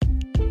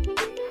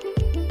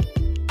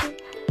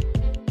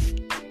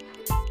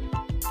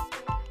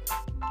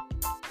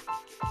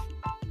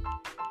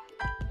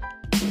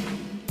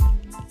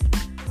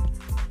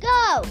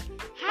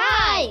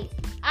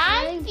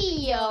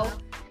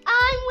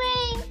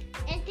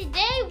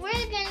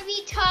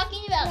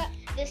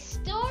The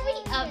story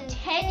of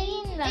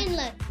Teddy and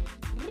Lucky.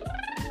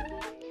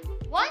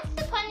 Once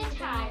upon a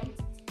time,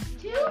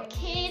 two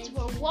kids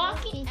were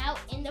walking out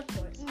in the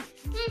forest.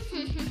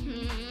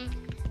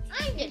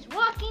 I'm just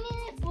walking in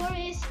the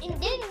forest,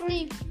 and then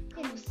we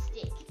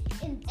stick.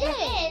 And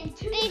then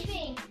two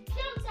things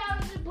jumped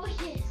out of the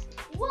bushes.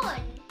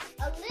 One,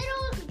 a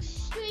little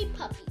stray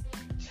puppy.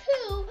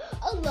 Two,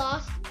 a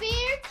lost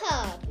bear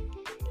cub.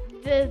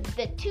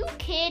 The two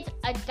kids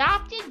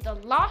adopted the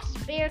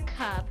lost bear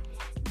cub,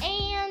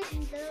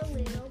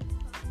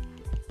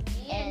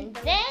 and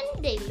then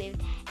they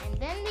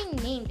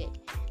named it.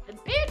 The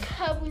bear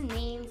cub was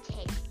named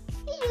Teddy.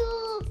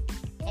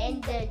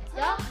 And the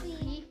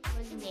doggy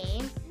was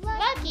named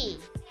Lucky.